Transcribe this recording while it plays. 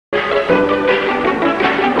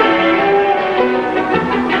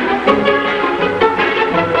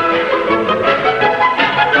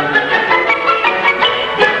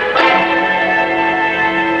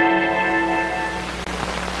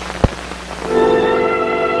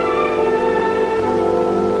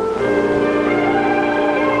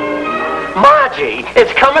Margie,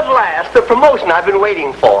 it's come at last, the promotion I've been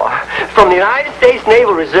waiting for. From the United States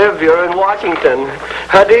Naval Reserve Bureau in Washington.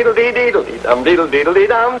 Ha-deedle-dee-deedle-dee-dum,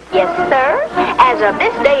 deedle-deedle-dee-dum. Yes, sir. As of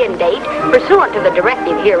this day and date, pursuant to the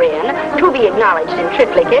directive herein, to be acknowledged in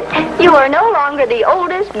triplicate, you are no longer the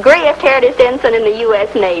oldest, grayest-hairedest ensign in the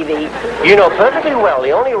U.S. Navy. You know perfectly well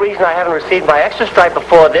the only reason I haven't received my extra stripe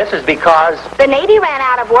before this is because... The Navy ran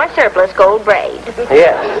out of war surplus gold braid.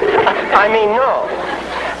 Yes. I mean, no.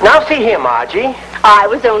 Now see here, Margie. I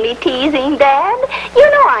was only teasing, Dad. You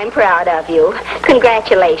know I'm proud of you.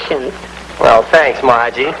 Congratulations. Well, thanks,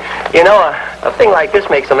 Margie. You know, a thing like this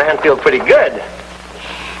makes a man feel pretty good.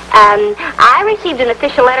 I received an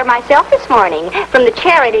official letter myself this morning from the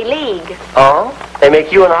Charity League. Oh? They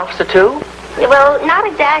make you an officer, too? Well, not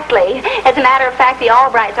exactly. As a matter of fact, the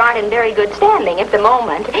Albrights aren't in very good standing at the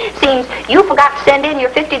moment. Seems you forgot to send in your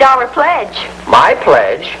 $50 pledge. My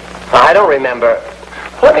pledge? I don't remember.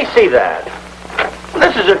 Let me see that.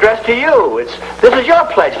 This is addressed to you. This is your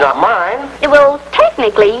pledge, not mine. Well,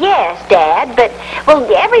 technically, yes, Dad, but, well,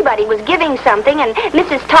 everybody was giving something, and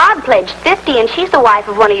Mrs. Todd pledged 50, and she's the wife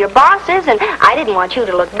of one of your bosses, and I didn't want you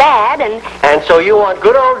to look bad, and... And so you want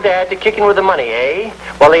good old Dad to kick in with the money, eh?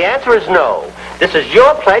 Well, the answer is no. This is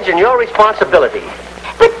your pledge and your responsibility.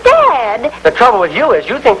 But, Dad... The trouble with you is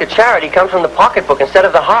you think the charity comes from the pocketbook instead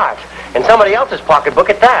of the heart, and somebody else's pocketbook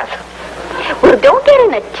at that. Well, don't get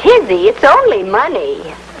in a tizzy. It's only money.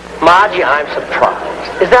 Margie, I'm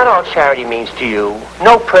surprised. Is that all charity means to you?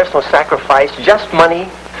 No personal sacrifice, just money?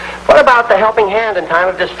 What about the helping hand in time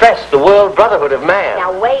of distress, the World Brotherhood of Man?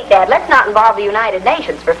 Now, wait, Dad. Let's not involve the United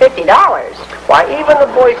Nations for $50. Why, even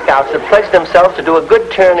the Boy Scouts have pledged themselves to do a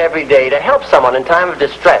good turn every day to help someone in time of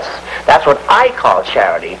distress. That's what I call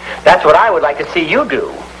charity. That's what I would like to see you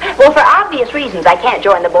do. Well, for obvious reasons, I can't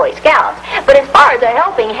join the Boy Scouts. But as far as a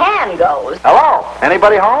helping hand goes... Hello?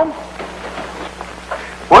 Anybody home?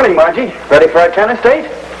 Morning, Margie. Ready for our tennis date?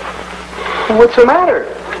 What's the matter?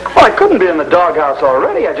 Well, I couldn't be in the doghouse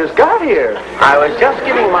already. I just got here. I was just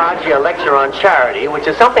giving Margie a lecture on charity, which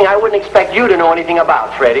is something I wouldn't expect you to know anything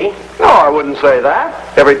about, Freddie. No, I wouldn't say that.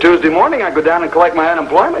 Every Tuesday morning, I go down and collect my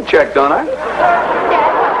unemployment check, don't I?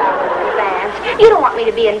 Dad, you don't want me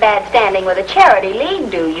to be in bad standing with a charity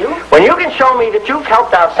league, do you? When you can show me that you've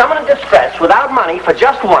helped out someone in distress without money for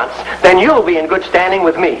just once, then you'll be in good standing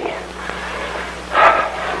with me.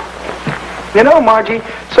 You know, Margie,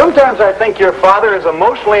 sometimes I think your father is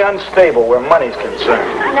emotionally unstable where money's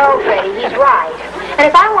concerned. No, Freddie, he's right. And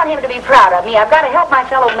if I want him to be proud of me, I've got to help my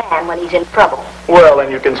fellow man when he's in trouble. Well,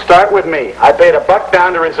 then you can start with me. I paid $1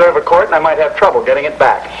 down to reserve a court, and I might have trouble getting it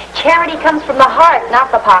back. Charity comes from the heart,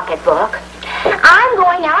 not the pocketbook. I'm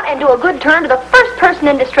going out and do a good turn to the first person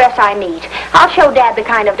in distress I meet. I'll show Dad the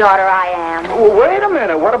kind of daughter I am. Well, wait a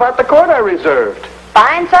minute. What about the court I reserved?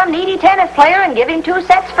 Find some needy tennis player and give him 2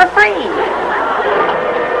 sets for free.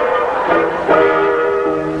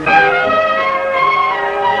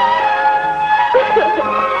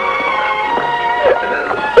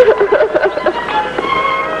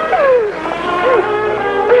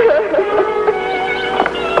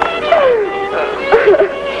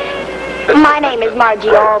 My name is Margie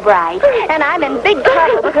Albright, and I'm in big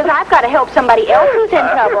trouble because I've got to help somebody else who's in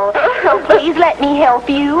trouble. So please let me help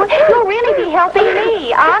you. You'll really be helping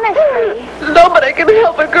me, honestly. Nobody can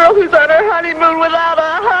help a girl who's on her honeymoon without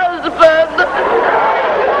a husband.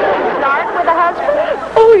 Start with a husband?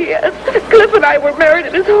 Oh, yes. Cliff and I were married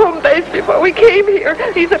at his home base before we came here.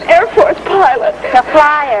 He's an Air Force pilot. A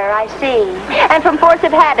flyer, I see. And from force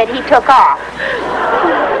of habit, he took off.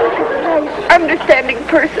 Nice, understanding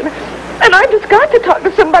person. And I just got to talk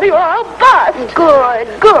to somebody or I'll bust.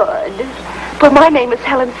 Good, good. Well, my name is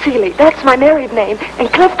Helen Seeley. That's my married name. And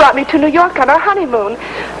Cliff brought me to New York on our honeymoon.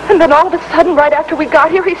 And then all of a sudden, right after we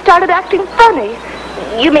got here, he started acting funny.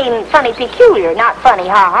 You mean funny peculiar, not funny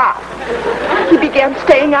ha-ha. He began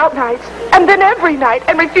staying out nights, and then every night,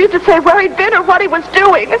 and refused to say where he'd been or what he was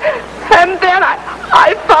doing. And then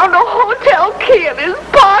I found a hotel key in his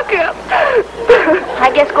pocket.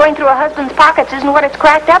 I guess going through a husband's pockets isn't what it's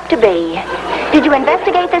cracked up to be. Did you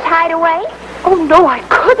investigate this hideaway? Oh, no, I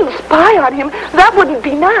couldn't spy on him. That wouldn't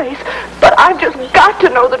be nice. But I've just got to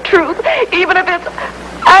know the truth, even if it's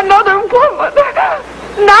another woman.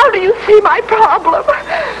 Now do you see my problem?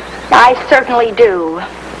 I certainly do.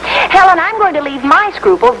 Helen, I'm going to leave my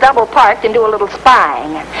scruples double parked and do a little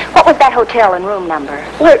spying. What was that hotel and room number?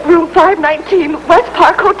 We're at room 519, West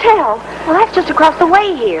Park Hotel. Well, that's just across the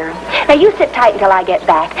way here. Now, you sit tight until I get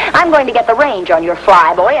back. I'm going to get the range on your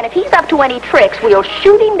flyboy, and if he's up to any tricks, we'll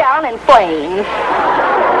shoot him down in flames.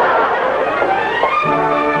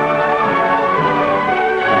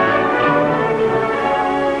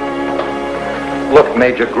 Look,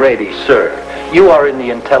 Major Grady, sir. You are in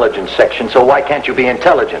the intelligence section, so why can't you be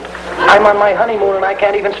intelligent? I'm on my honeymoon and I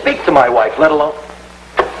can't even speak to my wife, let alone...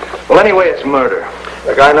 Well, anyway, it's murder.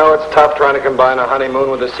 Look, I know it's tough trying to combine a honeymoon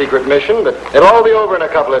with a secret mission, but it'll all be over in a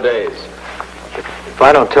couple of days. If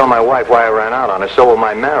I don't tell my wife why I ran out on her, so will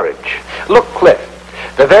my marriage. Look, Cliff,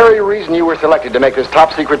 the very reason you were selected to make this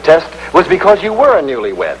top secret test was because you were a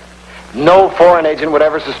newlywed. No foreign agent would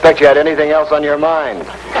ever suspect you had anything else on your mind.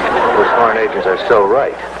 Those foreign agents are so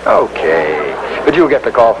right. Okay, but you'll get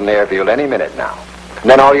the call from the airfield any minute now. And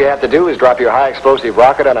then all you have to do is drop your high-explosive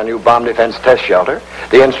rocket on a new bomb defense test shelter.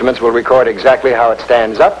 The instruments will record exactly how it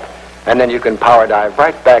stands up, and then you can power dive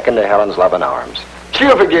right back into Helen's loving arms.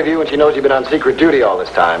 She'll forgive you when she knows you've been on secret duty all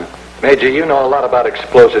this time. Major, you know a lot about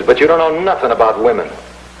explosives, but you don't know nothing about women.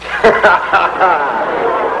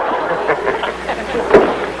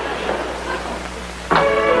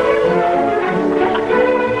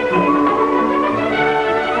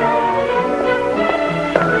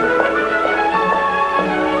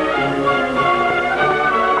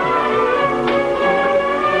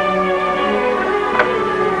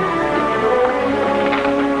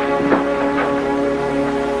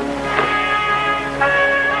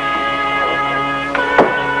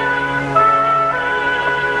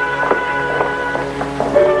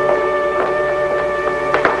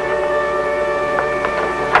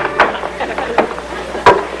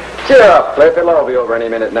 Cheer up, Cliff. It'll all be over any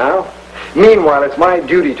minute now. Meanwhile, it's my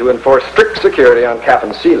duty to enforce strict security on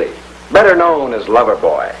Captain Seeley, better known as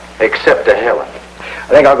Loverboy. Except to Helen. I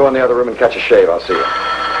think I'll go in the other room and catch a shave. I'll see you.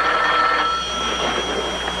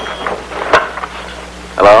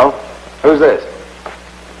 Hello? Who's this?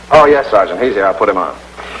 Oh, yes, Sergeant. He's here. I'll put him on.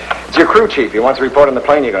 It's your crew chief. He wants to report on the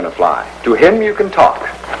plane you're going to fly. To him, you can talk.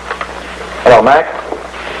 Hello, Mac.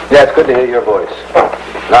 Yeah, it's good to hear your voice.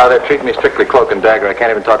 Now, they're treating me strictly cloak and dagger. I can't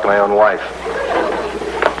even talk to my own wife.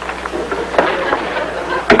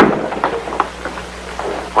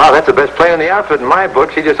 Wow, that's the best plane in the outfit in my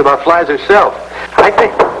book. She just about flies herself. I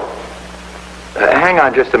think... hang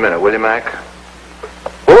on just a minute, will you, Mac?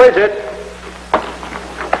 Who is it?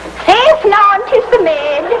 Safe now, 'tis the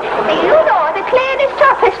maid. You know, the cleanest,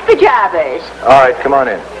 toughest pajamas. All right, come on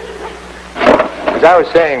in. As I was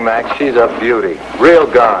saying, Mac, she's a beauty. Real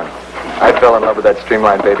gone. I fell in love with that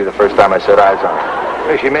streamlined baby the first time I set eyes on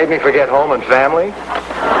her. She made me forget home and family.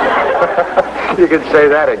 You could say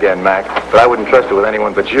that again, Mac, but I wouldn't trust her with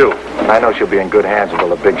anyone but you. I know she'll be in good hands until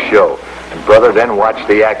the big show. And, brother, then watch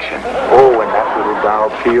the action. Oh, when that little doll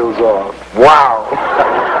peels off. Wow.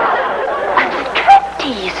 A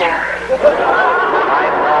teaser.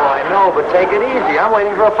 I know, but take it easy. I'm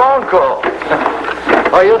waiting for a phone call.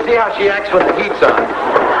 Oh, you'll see how she acts when the heat's on.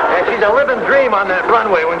 And she's a living dream on that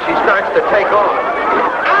runway when she starts to take off.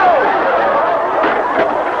 Ow!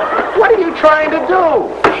 What are you trying to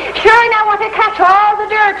do? Sure, I want to catch all the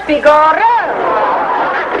dirt, Bigorra.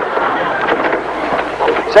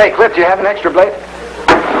 Say, Cliff, do you have an extra blade?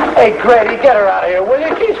 Hey, Grady, get her out of here, will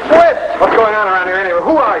you? She's flipped. What's going on around here anyway?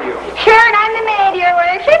 Who are you? Sure, and I'm the maid, your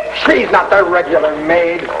worship. She's not the regular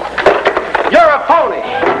maid. You're a phony.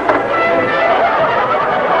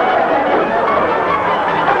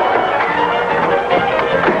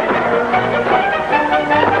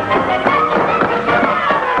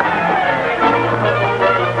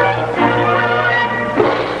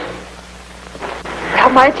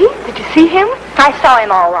 Margie, did you see him? I saw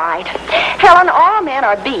him all right. Helen, all men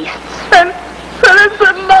are beasts. And it's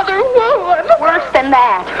another woman. Worse than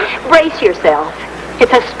that. Brace yourself.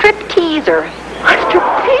 It's a strip-teaser. A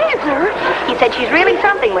strip-teaser? He said she's really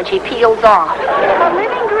something when she peels off. A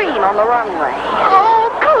living dream on the runway.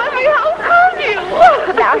 Oh, Cliffy, how could you?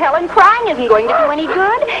 Now, Helen, crying isn't going to do any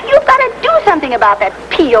good. You've got to do something about that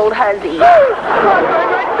peeled hussy. I'm going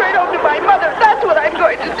right straight home to my mother. That's what I'm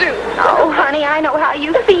going to do. Oh, honey, I know how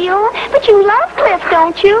you feel. But you love Cliff,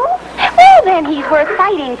 don't you? Well, then he's worth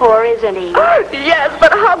fighting for, isn't he? Yes,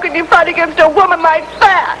 but how can you fight against a woman like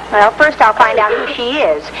that? Well, first I'll find out who she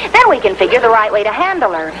is. Then we can figure the right way to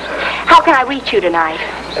handle her. How can I reach you tonight?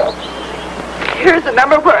 Here's the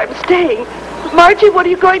number where I'm staying. Margie, what are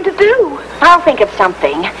you going to do? I'll think of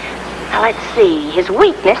something. Now, let's see. His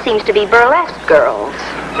weakness seems to be burlesque girls.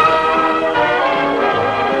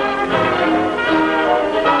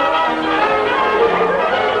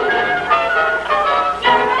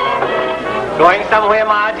 Going somewhere,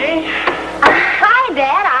 Margie? Hi,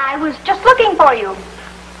 Dad. I was just looking for you.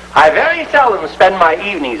 I very seldom spend my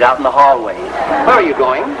evenings out in the hallway. Where are you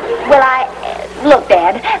going? Well, Look,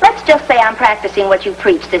 Dad, let's just say I'm practicing what you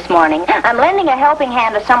preached this morning. I'm lending a helping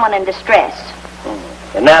hand to someone in distress.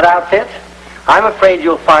 In that outfit, I'm afraid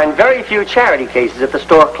you'll find very few charity cases at the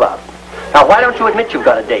store club. Now, why don't you admit you've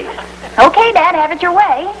got a date? Okay, Dad, have it your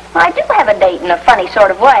way. I do have a date in a funny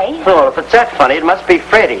sort of way. Well, if it's that funny, it must be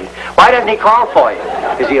Freddie. Why doesn't he call for you?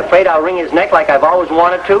 Is he afraid I'll wring his neck like I've always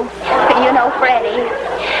wanted to? You know, Freddie.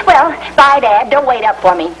 Well, bye, Dad. Don't wait up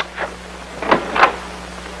for me.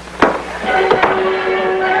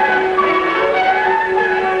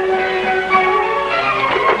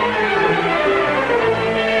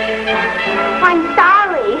 I'm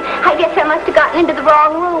sorry. I guess I must have gotten into the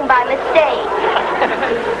wrong room by mistake.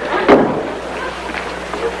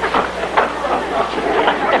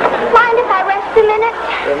 Mind if I rest a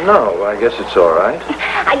minute? No, I guess it's all right.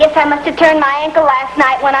 I guess I must have turned my ankle last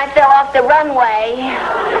night when I fell off the runway.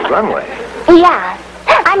 Runway? Yeah.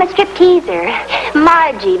 I'm a stripteaser.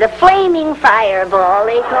 Margie, the flaming fireball,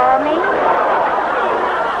 they call me.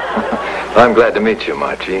 I'm glad to meet you,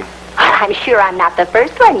 Margie. I'm sure I'm not the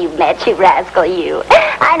first one you've met, you rascal, you.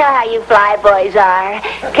 I know how you fly boys are.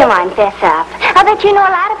 Come on, fess up. I bet you know a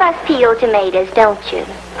lot of us peel tomatoes, don't you?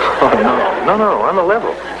 Oh, no, on the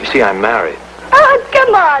level. You see, I'm married. Oh,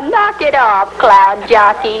 come on, knock it off, cloud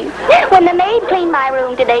jockey. When the maid cleaned my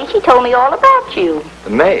room today, she told me all about you. The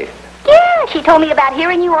maid? Yeah, she told me about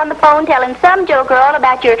hearing you on the phone telling some joker all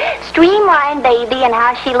about your streamlined baby and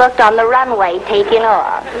how she looked on the runway taking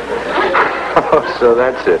off. Oh, so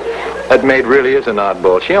that's it. That maid really is an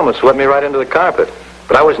oddball. She almost swept me right into the carpet.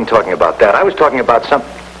 But I wasn't talking about that. I was talking about something.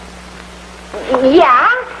 Yeah?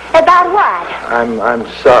 About what? I'm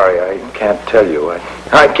sorry. I can't tell you.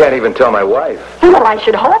 I can't even tell my wife. Well, I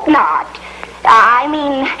should hope not. I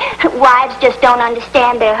mean, wives just don't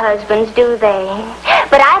understand their husbands, do they?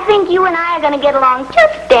 But I think you and I are going to get along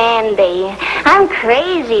just dandy. I'm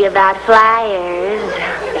crazy about flyers.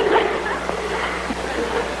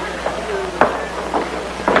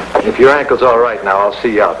 If your ankle's all right now, I'll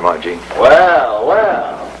see you out, Margie.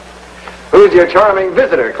 Well. Who's your charming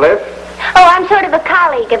visitor, Cliff? Oh, I'm sort of a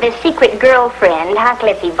colleague of his secret girlfriend, huh,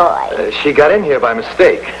 Cliffy boy? She got in here by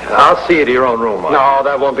mistake. I'll see you to your own room, Margie. No,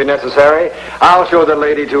 that won't be necessary. I'll show the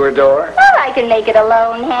lady to her door. Well, I can make it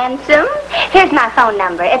alone, handsome. Here's my phone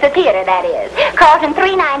number, at the theater, that is. Carlton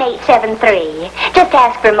 39873. Just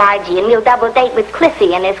ask for Margie, and we'll double date with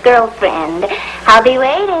Cliffy and his girlfriend. I'll be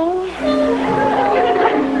waiting.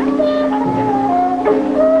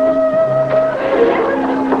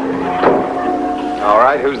 All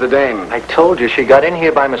right, who's the dame? I told you she got in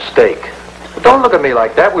here by mistake. But don't look at me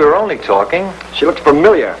like that. We were only talking. She looks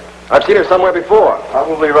familiar. I've seen her somewhere before.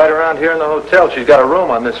 Probably right around here in the hotel. She's got a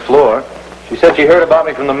room on this floor. She said she heard about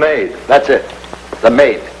me from the maid. That's it. The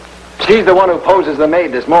maid. She's the one who poses the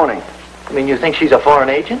maid this morning. I mean, you think she's a foreign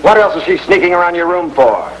agent? What else is she sneaking around your room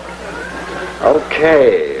for?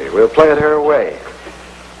 Okay, we'll play it her way.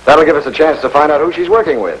 That'll give us a chance to find out who she's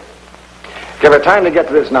working with. Give her time to get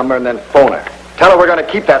to this number and then phone her. Tell her we're going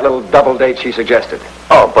to keep that little double date she suggested.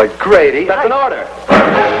 Oh, but Grady... That's an order.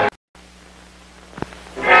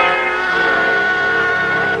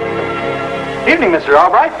 Evening, Mr.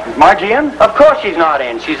 Albright. Is Margie in? Of course she's not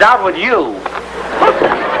in. She's out with you.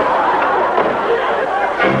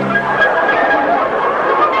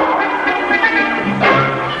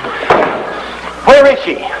 Where is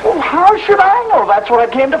she? Well, how should I know? That's what I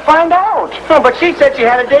came to find out. Oh, but she said she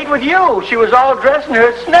had a date with you. She was all dressed in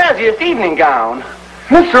her snazziest evening gown.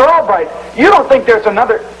 Mr. Albright, you don't think there's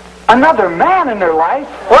another man in their life?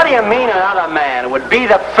 What do you mean another man? It would be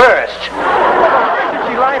the first.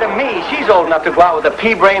 She lied to me. She's old enough to go out with a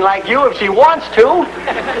pea brain like you if she wants to.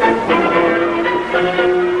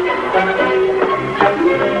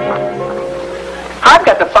 I've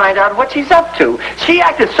got to find out what she's up to. She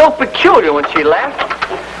acted so peculiar when she left.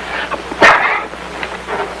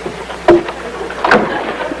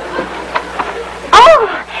 Oh,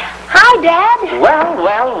 hi, Dad.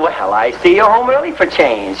 Well, I see you're home early for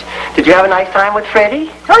change. Did you have a nice time with Freddie?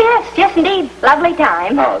 Oh, yes, indeed. Lovely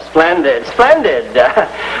time. Oh, splendid.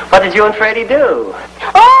 What did you and Freddie do?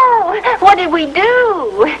 Oh, what did we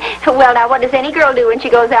do? Well, now, what does any girl do when she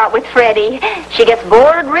goes out with Freddie? She gets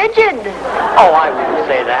bored rigid. Oh, I wouldn't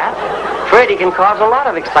say that. Freddie can cause a lot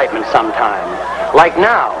of excitement sometime. Like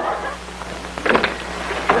now.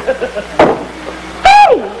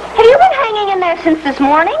 Hey, have you been hanging in there since this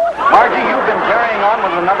morning? Margie, you've been carrying on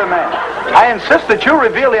with another man. I insist that you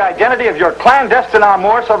reveal the identity of your clandestine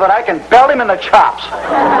amour so that I can belt him in the chops.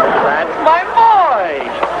 That's my boy.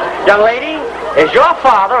 Young lady, As your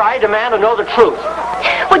father, I demand to know the truth.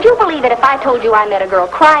 Would you believe it if I told you I met a girl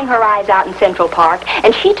crying her eyes out in Central Park,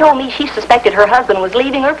 and she told me she suspected her husband was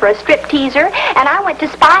leaving her for a strip teaser, and I went to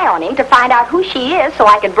spy on him to find out who she is so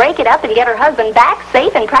I could break it up and get her husband back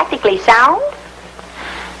safe and practically sound?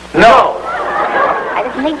 No. I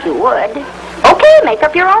didn't think you would. Okay, make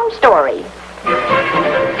up your own story.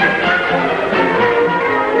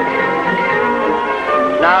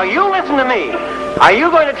 Now, you listen to me. Are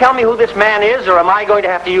you going to tell me who this man is, or am I going to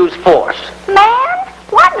have to use force? Man?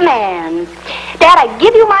 What man? Dad, I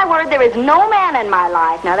give you my word there is no man in my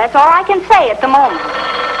life. Now, that's all I can say at the moment.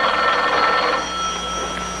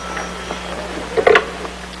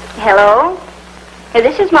 Hello? Hey,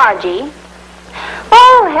 this is Margie.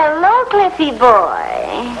 Oh, hello, Cliffy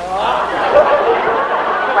boy.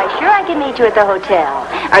 Why, sure, I can meet you at the hotel.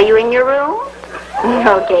 Are you in your room?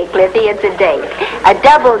 Okay, Cliffy, it's a date. A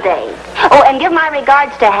double date. Oh, and give my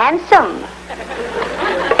regards to Handsome.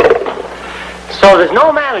 So there's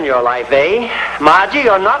no man in your life, eh? Margie,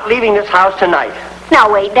 you're not leaving this house tonight.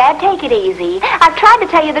 Now, wait, Dad, take it easy. I've tried to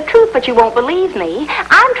tell you the truth, but you won't believe me.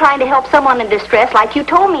 I'm trying to help someone in distress like you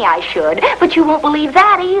told me I should, but you won't believe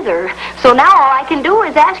that either. So now all I can do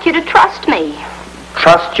is ask you to trust me.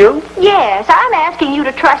 Trust you? Yes, I'm asking you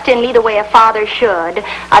to trust in me the way a father should.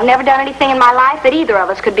 I've never done anything in my life that either of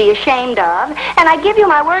us could be ashamed of, and I give you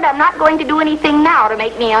my word I'm not going to do anything now to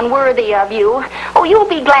make me unworthy of you. Oh, you'll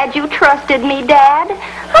be glad you trusted me, Dad.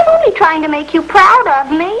 I'm only trying to make you proud of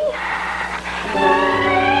me.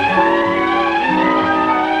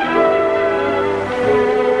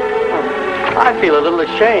 I feel a little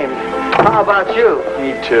ashamed. How about you?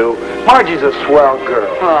 Me too. Margie's a swell girl.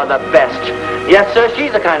 Oh, the best. Yes, sir,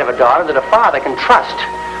 she's the kind of a daughter that a father can trust.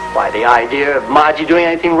 Why, the idea of Margie doing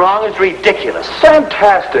anything wrong is ridiculous.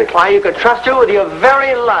 Fantastic. Why, you could trust her with your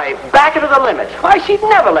very life, back her to the limit. Why, she'd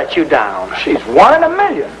never let you down. She's 1 in a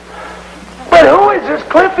million. But who is this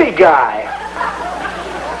Cliffy guy?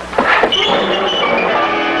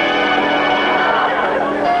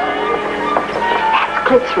 That's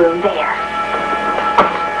Cliff's room there.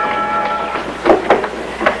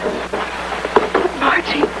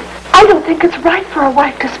 Margie, I don't think it's right for a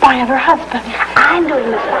wife to spy on her husband. I'm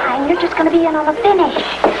doing the spying. You're just going to be in on the finish.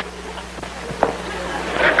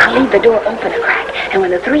 I'll leave the door open a crack, and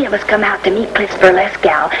when the three of us come out to meet Cliff's burlesque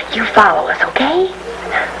gal, you follow us, okay?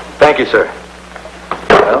 Thank you, sir.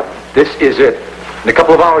 Well, this is it. In a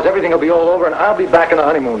couple of hours, everything will be all over, and I'll be back in the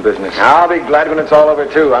honeymoon business. I'll be glad when it's all over,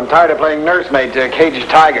 too. I'm tired of playing nursemaid to a caged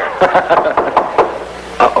tiger.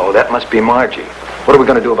 Uh-oh, that must be Margie. What are we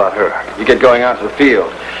going to do about her? You get going out to the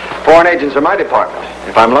field. Foreign agents are my department.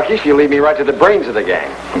 If I'm lucky, she'll lead me right to the brains of the gang.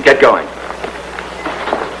 Get going.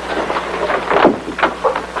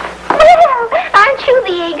 Well, aren't you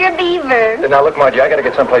the eager beaver? Now, look, Margie, I got to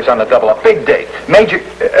get someplace on the double. A big date. Major,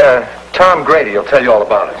 Tom Grady will tell you all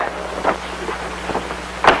about it.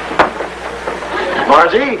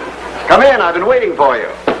 Margie, come in. I've been waiting for you.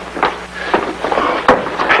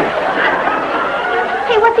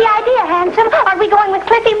 Hey, what's the idea, Handsome? Are we going with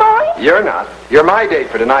Cliffy boy? You're not. You're my date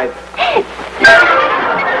for tonight.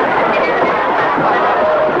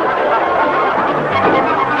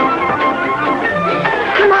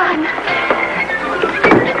 Come on.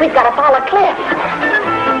 We've got to follow Cliff.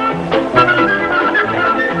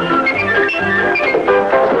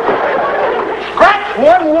 Scratch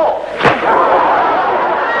one wolf.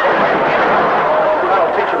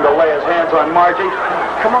 That'll teach him to lay his hands on Margie.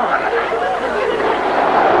 Come on.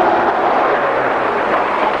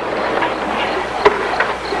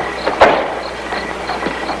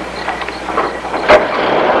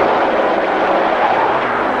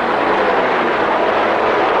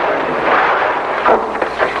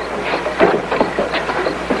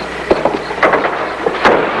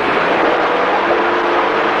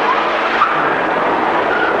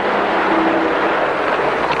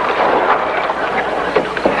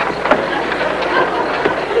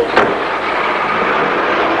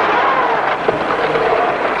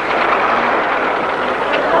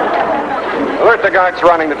 Alert the guards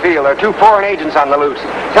surrounding the field. There are 2 foreign agents on the loose.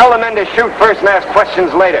 Tell the men to shoot first and ask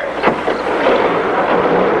questions later.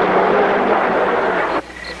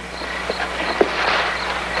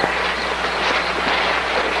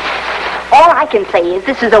 All I can say is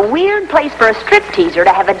this is a weird place for a strip teaser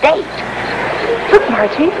to have a date. Look,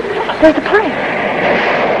 Margie, there's a plane.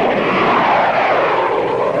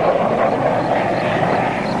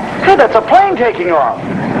 Hey, that's a plane taking off.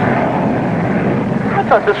 I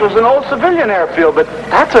thought this was an old civilian airfield, but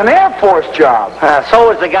that's an Air Force job. So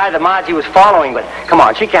was the guy that Margie was following, but come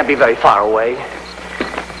on, she can't be very far away.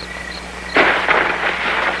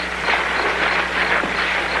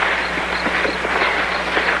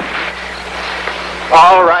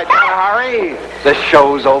 All right, hurry. The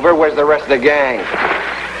show's over. Where's the rest of the gang?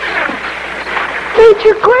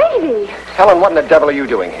 Major Grady. Helen, what in the devil are you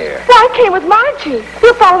doing here? Well, I came with Margie.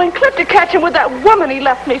 We're following Cliff to catch him with that woman he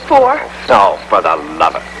left me for. Oh, for the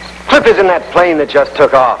love of it. Cliff is in that plane that just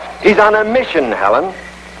took off. He's on a mission, Helen.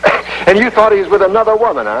 And you thought he was with another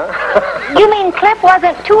woman, huh? You mean Cliff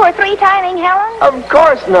wasn't 2 or 3 timing Helen? Of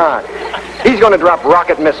course not. He's going to drop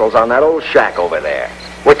rocket missiles on that old shack over there.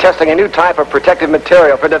 We're testing a new type of protective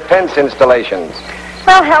material for defense installations.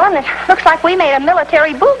 Well, Helen, it looks like we made a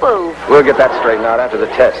military boo-boo. We'll get that straightened out after the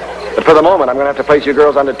test. But for the moment, I'm going to have to place you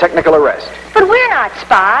girls under technical arrest. But we're not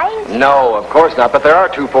spies. No, of course not. But there are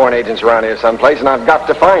 2 foreign agents around here someplace, and I've got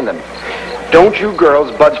to find them. Don't you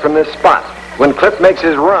girls budge from this spot. When Cliff makes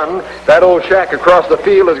his run, that old shack across the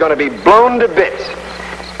field is going to be blown to bits.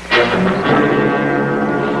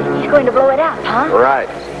 He's going to blow it up, huh? Right.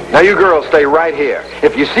 Now, you girls stay right here.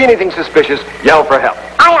 If you see anything suspicious, yell for help.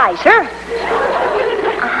 Aye, aye, sir.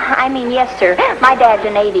 I mean, yes, sir. My dad's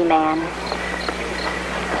a Navy man.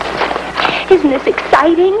 Isn't this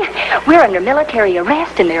exciting? We're under military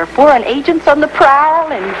arrest, and there are foreign agents on the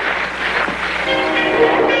prowl, and...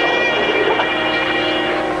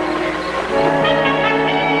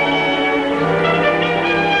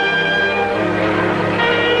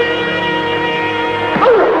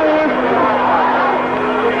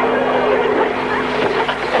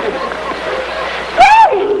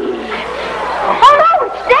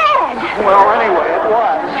 Well, anyway, it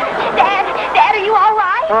was. Dad, are you all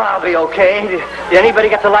right? Oh, I'll be okay. Did anybody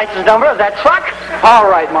get the license number of that truck? All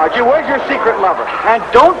right, Margie, where's your secret lover? And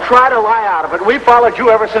don't try to lie out of it. We followed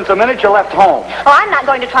you ever since the minute you left home. Oh, I'm not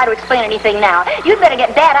going to try to explain anything now. You'd better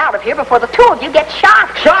get Dad out of here before the 2 of you get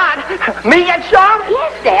shot. Shot? Me get shot?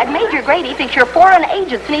 Yes, Dad. Major Grady thinks you're foreign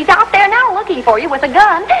agents, and he's out there now looking for you with a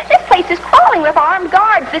gun. This place is crawling with armed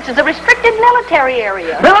guards. This is a restricted military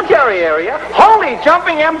area. Military area? Holy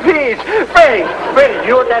jumping MPs! Freddie,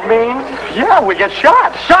 you know what that means? Yeah, we get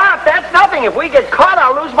shot. Shot? That's nothing. If we get caught,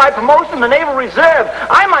 I'll lose my promotion in the Naval Reserve.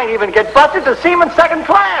 I might even get busted to Seaman 2nd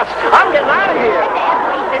class. I'm getting out of here. Dad,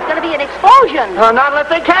 please, there's going to be an explosion. Not unless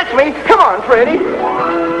they catch me. Come on, Freddie.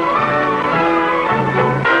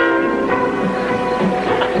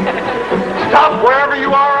 Stop wherever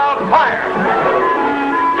you are, I'll fire.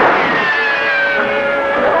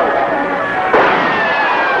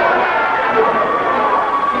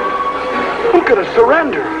 I'm going to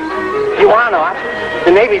surrender. You are not.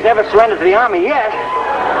 The Navy's never surrendered to the Army yet.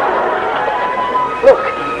 Look.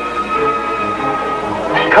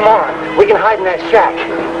 Come on. We can hide in that shack.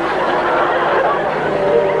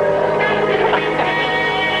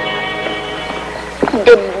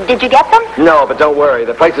 Did you get them? No, but don't worry.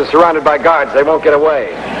 The place is surrounded by guards. They won't get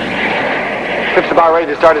away. Cliff's about ready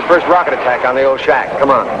to start his first rocket attack on the old shack.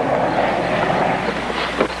 Come on.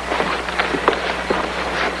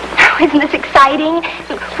 Isn't this exciting?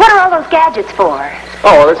 What are all those gadgets for?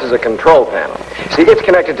 Oh, this is a control panel. See, it's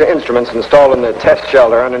connected to instruments installed in the test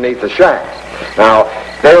shelter underneath the shack. Now,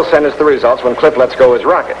 they'll send us the results when Cliff lets go his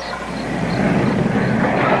rockets.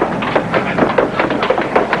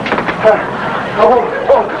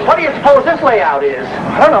 What do you suppose this layout is?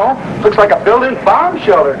 I don't know. Looks like a built-in bomb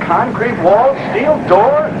shelter. Concrete walls, steel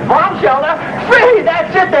door. Bomb shelter? Freddie, that's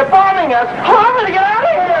it. They're bombing us. I'm going to get out of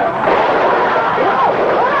here.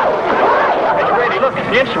 Grady, look,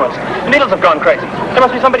 the instruments. The needles have gone crazy. There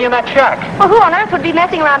must be somebody in that shack. Well, who on earth would be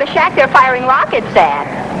messing around a shack they're firing rockets at?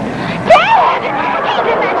 Dad! He's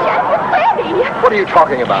in that shack with Freddie! What are you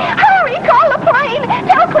talking about? Hurry, call the plane!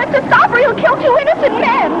 Tell Cliff to stop or he'll kill 2 innocent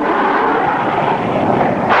men!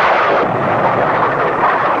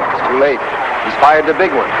 It's too late. He's fired the big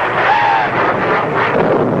one.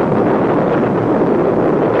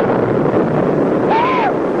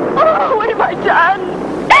 Oh, what have I done?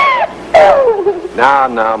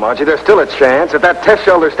 Now, Margie, there's still a chance. If that test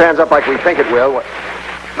shelter stands up like we think it will...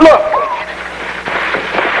 Look!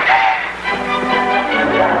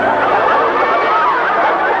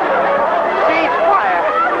 Ceasefire.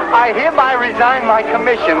 I hereby resign my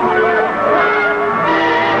commission.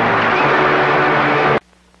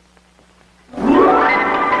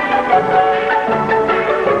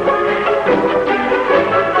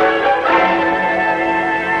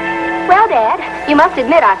 Well, Dad, you must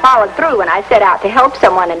admit I followed through when I set out to help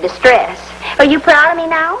someone in distress. Are you proud of me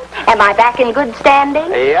now? Am I back in good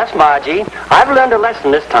standing? Yes, Margie. I've learned a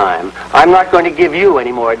lesson this time. I'm not going to give you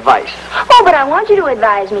any more advice. Oh, but I want you to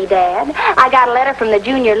advise me, Dad. I got a letter from the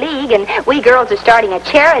Junior League, and we girls are starting a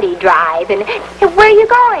charity drive. And where are you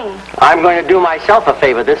going? I'm going to do myself a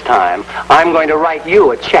favor this time. I'm going to write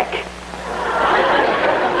you a check.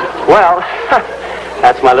 Well,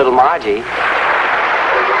 that's my little Margie.